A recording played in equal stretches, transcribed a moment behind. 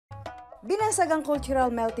Binasag ang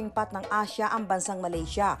cultural melting pot ng Asia ang bansang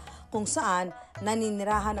Malaysia, kung saan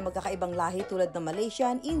naninirahan ng magkakaibang lahi tulad ng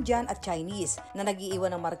Malaysian, Indian at Chinese na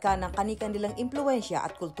nag-iiwan ng marka ng kani-kanilang impluwensya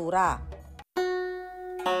at kultura.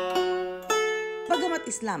 Bagamat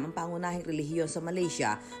Islam ang pangunahing relihiyon sa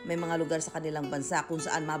Malaysia, may mga lugar sa kanilang bansa kung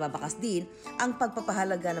saan mababakas din ang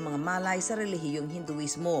pagpapahalaga ng mga Malay sa relihiyong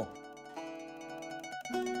Hinduismo.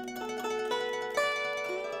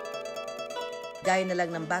 Gaya na lang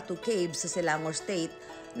ng Batu Caves sa Selangor State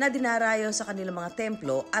na dinarayo sa kanilang mga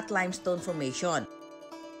templo at limestone formation.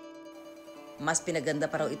 Mas pinaganda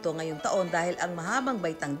pa raw ito ngayong taon dahil ang mahabang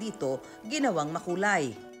baitang dito ginawang makulay.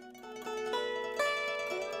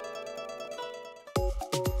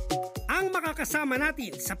 Ang makakasama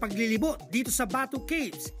natin sa paglilibot dito sa Batu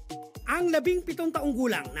Caves, ang 17 taong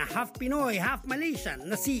gulang na half Pinoy, half Malaysian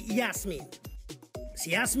na si Yazmin.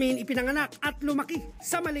 Si Yazmin ipinanganak at lumaki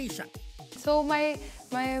sa Malaysia. So my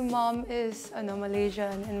mom is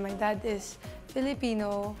Malaysian and my dad is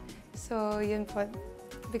Filipino. So yun po,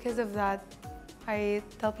 because of that, I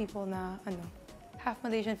tell people na half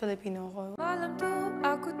Malaysian Filipino ako.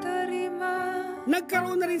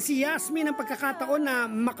 Nagkaroon na rin si Yazmin ng pagkakataon na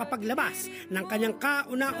makapaglabas ng kanyang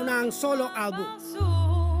kauna-unahang solo album.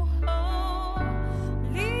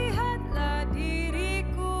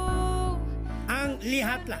 Ang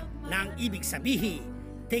Lihatla na ang ibig sabihin,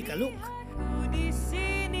 take a look.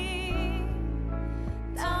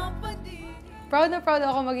 Proud na proud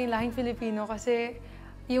ako maging lahing Filipino kasi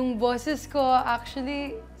yung boses ko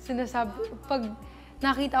actually sinasabi, pag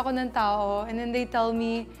nakita ako ng tao and then they tell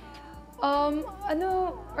me,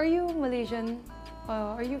 are you Malaysian?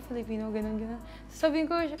 Are you Filipino? Ganun. Sabihin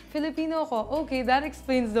ko, Filipino ako. Okay, that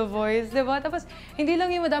explains the voice, diba? Tapos, hindi lang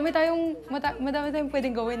yung madami tayong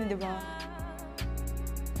pwedeng gawin, diba?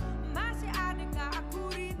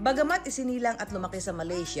 Bagamat isinilang at lumaki sa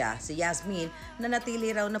Malaysia, si Yazmin nanatili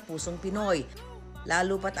raw na pusong Pinoy.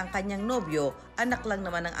 Lalo pat ang kanyang nobyo, anak lang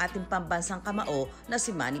naman ng ating pambansang kamao na si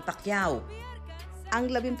Manny Pacquiao. Ang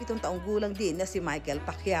 17 taong gulang din na si Manny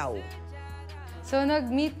Pacquiao. So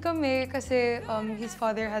nag-meet kami kasi his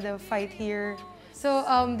father had a fight here. So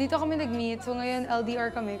dito kami nag-meet. So ngayon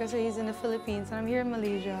LDR kami kasi he's in the Philippines and I'm here in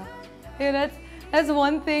Malaysia. Yeah, that's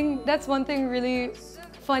one thing really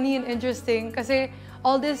funny and interesting kasi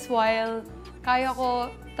all this while, kaya ko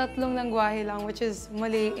 3 lengguwahe lang, which is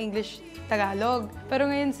Malay, English, Tagalog. Pero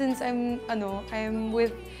ngayon, since I'm with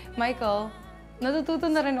Michael, natututo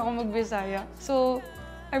na rin ako mag-Bisaya. So,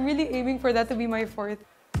 I'm really aiming for that to be my 4th.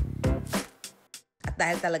 At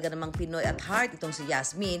dahil talaga namang Pinoy at heart itong si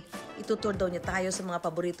Yazmin, itutur daw niya tayo sa mga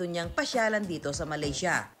paborito niyang pasyalan dito sa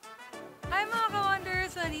Malaysia. Hi mga ka-wonders!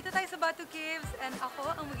 So, nandito tayo sa Batu Caves and ako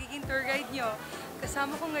ang magiging tour guide nyo.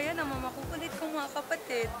 Kasama ko ngayon ang mga makukulit kong mga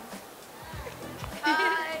kapatid.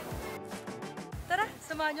 Hi! Tara,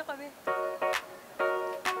 samahan nyo kami.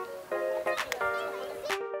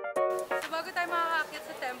 So bago tayo makakakit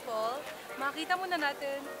sa temple, makikita muna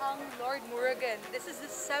natin ang Lord Murugan. This is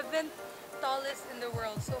the 7th tallest in the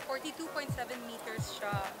world. So 42.7 meters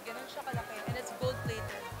siya. Ganun siya kalaki and it's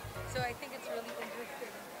gold-plated. So I think it's really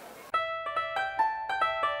interesting.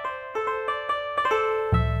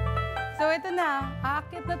 So ito na,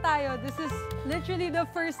 aakyat na tayo. This is literally the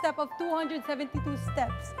first step of 272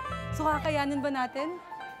 steps. So kakayanin ba natin?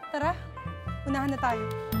 Tara, unahan na tayo.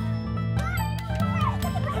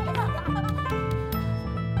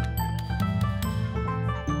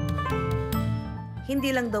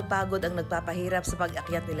 Hindi lang daw pagod ang nagpapahirap sa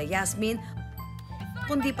pag-akyat nila Yazmin,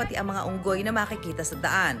 kundi pati ang mga unggoy na makikita sa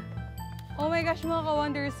daan. Oh my gosh mga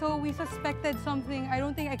ka-wonder, so we suspected something I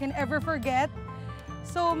don't think I can ever forget.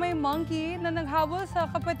 So, may monkey na naghabol sa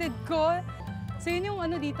kapatid ko. So, yun yung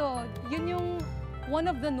dito. Yun yung one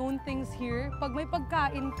of the known things here. Pag may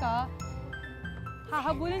pagkain ka,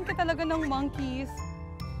 hahabulin ka talaga ng monkeys.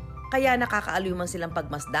 Kaya nakakaaliw man silang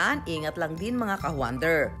pagmasdan, ingat lang din mga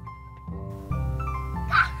ka-wonder.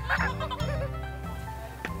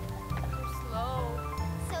 Slow.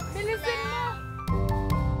 Bilisin mo!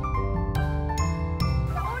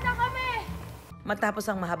 Matapos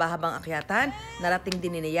ang mahaba-habang akyatan, narating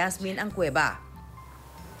din ni Yazmin ang kuweba.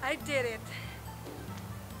 I did it.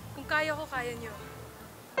 Kung kaya ko, kaya nyo.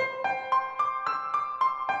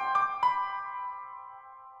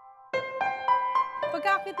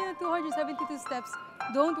 Pagkakit na 272 steps,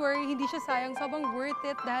 don't worry, hindi siya sayang. Sobrang worth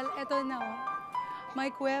it dahil eto na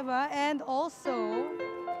may kuweba and also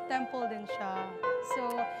temple din siya.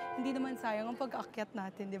 So, hindi naman sayang ang pag-akyat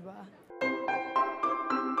natin, di ba?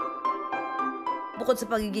 Bukod sa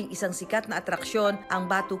pagiging isang sikat na atraksyon, ang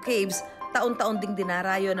Batu Caves, taon-taon ding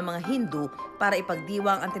dinarayo ng mga Hindu para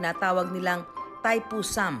ipagdiwang ang tinatawag nilang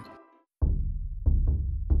Taipusam,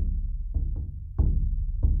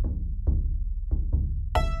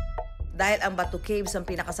 Dahil ang Batu Caves ang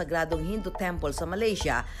pinakasagradong Hindu temple sa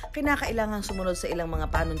Malaysia, kinakailangang sumunod sa ilang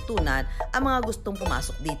mga panuntunan ang mga gustong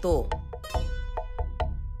pumasok dito.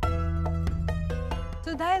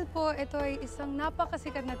 So dahil po ito ay isang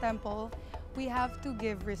napakasikat na temple, we have to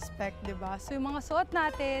give respect, di ba? So yung mga suot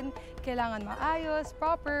natin, kailangan maayos,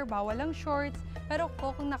 proper, bawal lang shorts. Pero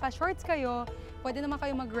po, kung naka-shorts kayo, pwede naman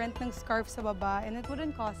kayo mag-rent ng scarf sa baba and it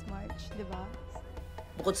wouldn't cost much, di ba?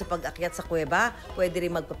 Bukod sa pag-akyat sa kuweba, pwede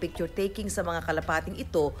rin magpa-picture taking sa mga kalapating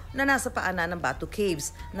ito na nasa paanan ng Batu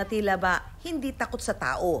Caves na tila ba hindi takot sa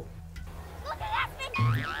tao.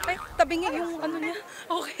 Ay, tabingi yung ano niya.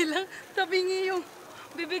 Okay lang. Tabingi yung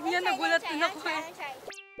bibig niya. Nagulat din ako eh.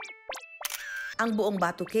 Ang buong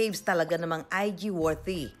Batu Caves talaga namang IG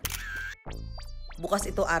worthy. Bukas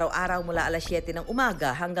ito araw-araw mula alas 7 ng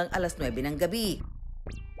umaga hanggang alas 9 ng gabi.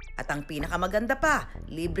 At ang pinakamaganda pa,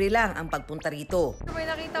 libre lang ang pagpunta rito. May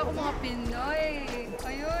nakita ko mga Pinoy.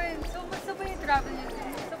 Ayun. So, basta ba yung travel niyo?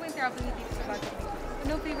 Basta ba yung travel niyo dito sa Batu Caves?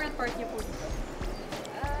 Ano favorite part niyo po dito?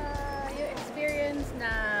 Yung experience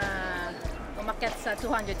na umakyat sa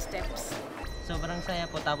 200 steps. Sobrang saya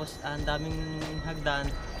po, tapos ang daming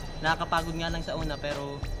hagdan. Nakakapagod nga lang sa una,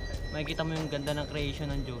 pero makikita mo yung ganda ng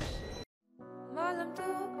creation ng Diyos. Malam tu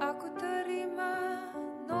aku terima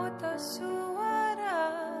nota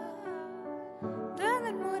suara.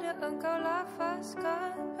 Dengan mudah engkau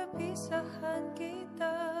lafazkan perpisahan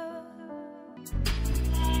kita.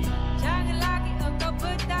 Jangan lagi engkau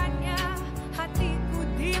bertanya hatiku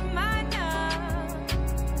di mana.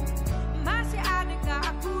 Masih adakah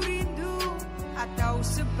aku rindu atau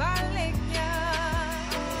sebaliknya.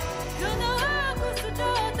 Karena aku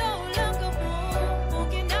sudah tahu langkahmu,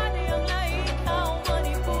 mungkin ada yang lain kau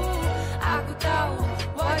menipu. Aku tahu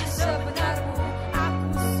wajah sebenarmu,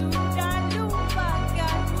 aku sudah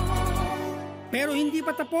lupakanmu. Pero hindi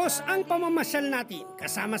pa tapos ang pamamasyal natin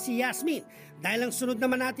kasama si Yazmin dahil ang sunod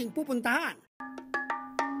naman nating pupuntahan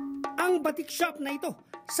ang batik shop na ito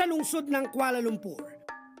sa lungsod ng Kuala Lumpur.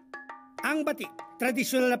 Ang batik,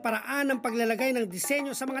 tradisyonal na paraan ng paglalagay ng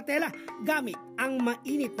disenyo sa mga tela gamit ang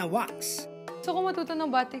mainit na wax. So kung matuto ng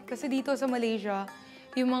batik, kasi dito sa Malaysia,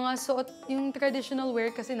 yung mga suot, yung traditional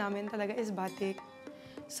wear kasi namin talaga is batik.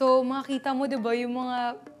 So makita mo, di ba, yung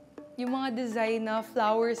mga design na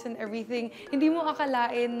flowers and everything, hindi mo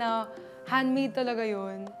akalain na handmade talaga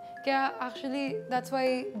yun. Kaya actually, that's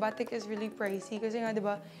why batik is really pricey. Kasi nga, di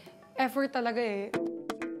ba, effort talaga eh.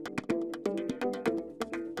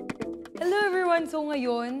 Hello everyone! So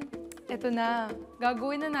ngayon, eto na.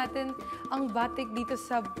 Gagawin na natin ang batik dito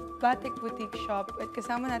sa Batik Boutique Shop. At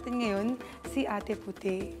kasama natin ngayon si Ate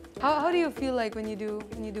Puti. How do you feel like when you do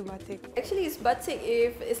batik? Actually, it's batik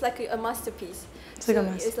if it's like a masterpiece.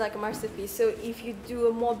 It's like a masterpiece. So if you do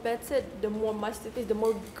a more better, the more masterpiece, the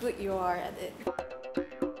more good you are at it.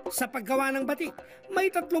 Sa paggawa ng batik,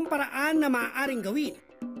 may tatlong paraan na maaaring gawin.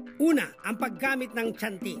 Una, ang paggamit ng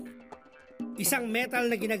tiyanting. Isang metal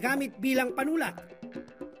na ginagamit bilang panulat.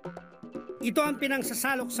 Ito ang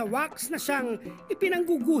pinangsasalok sa wax na siyang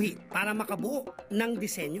ipinangguguhit para makabuo ng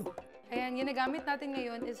disenyo. Ayan, ginagamit natin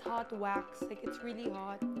ngayon is hot wax. Like, it's really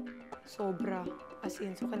hot. Sobra. As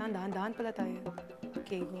in, so kailangan dahan-dahan pala tayo.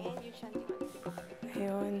 Okay, go.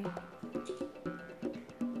 Ayun.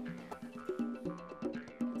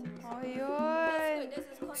 Ayun.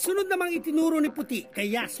 Sunod namang itinuro ni Puti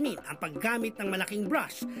kay Yazmin ang paggamit ng malaking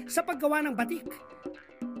brush sa paggawa ng batik.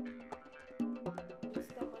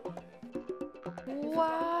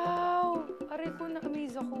 Wow! Aray ko,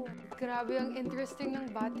 na-amaze ako. Grabe, ang interesting ng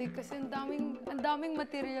batik kasi ang daming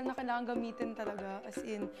material na kailangan gamitin talaga. As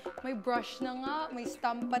in, may brush na nga, may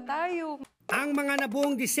stamp pa tayo. Ang mga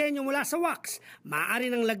nabuong disenyo mula sa wax, maaari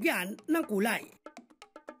nang lagyan ng kulay.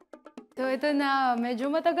 So ito na,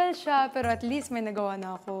 medyo matagal siya pero at least may nagawa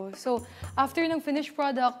na ako. So after ng finished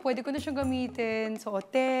product, pwede ko na siyang gamitin,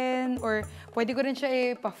 suotin, or pwede ko rin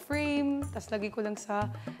siya pa-frame, tapos lagay ko lang sa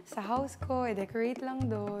house ko, decorate lang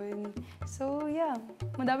doon. So yeah,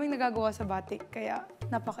 madaming nagagawa sa batik, kaya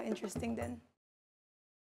napaka-interesting din.